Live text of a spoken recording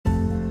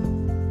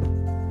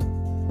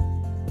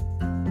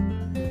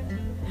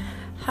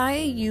Hi,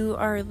 you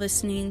are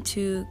listening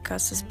to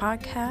Gus's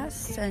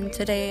podcast, and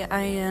today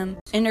I am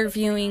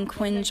interviewing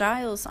Quinn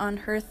Giles on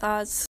her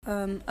thoughts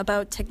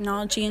about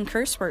technology and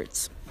curse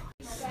words.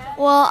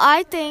 Well,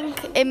 I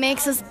think it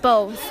makes us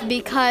both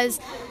because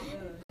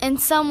in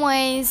some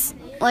ways,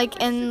 like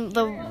in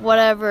the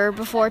whatever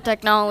before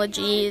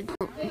technology,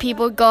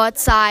 people go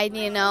outside,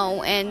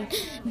 and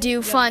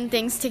do fun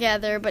things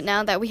together. But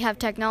now that we have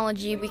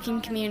technology, we can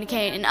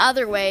communicate in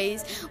other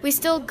ways. We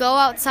still go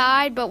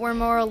outside, but we're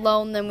more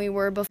alone than we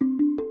were before.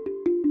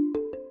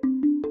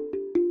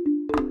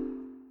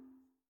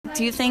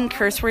 Do you think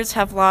curse words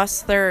have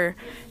lost their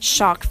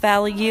shock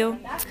value?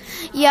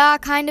 Yeah,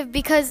 kind of,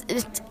 because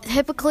it's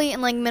typically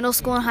in like middle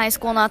school and high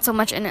school, not so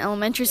much in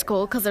elementary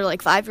school because they're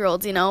like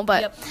 5-year-olds,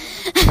 but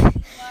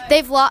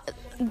they've lost.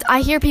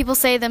 I hear people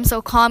say them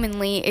so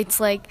commonly,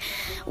 it's like,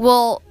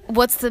 well,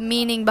 what's the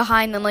meaning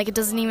behind them? Like, it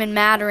doesn't even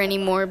matter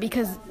anymore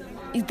because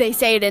they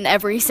say it in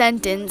every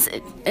sentence,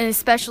 and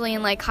especially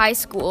in like high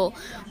school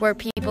where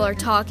people are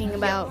talking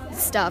about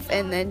stuff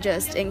and then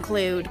just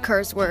include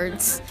curse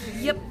words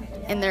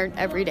in their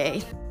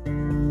everyday.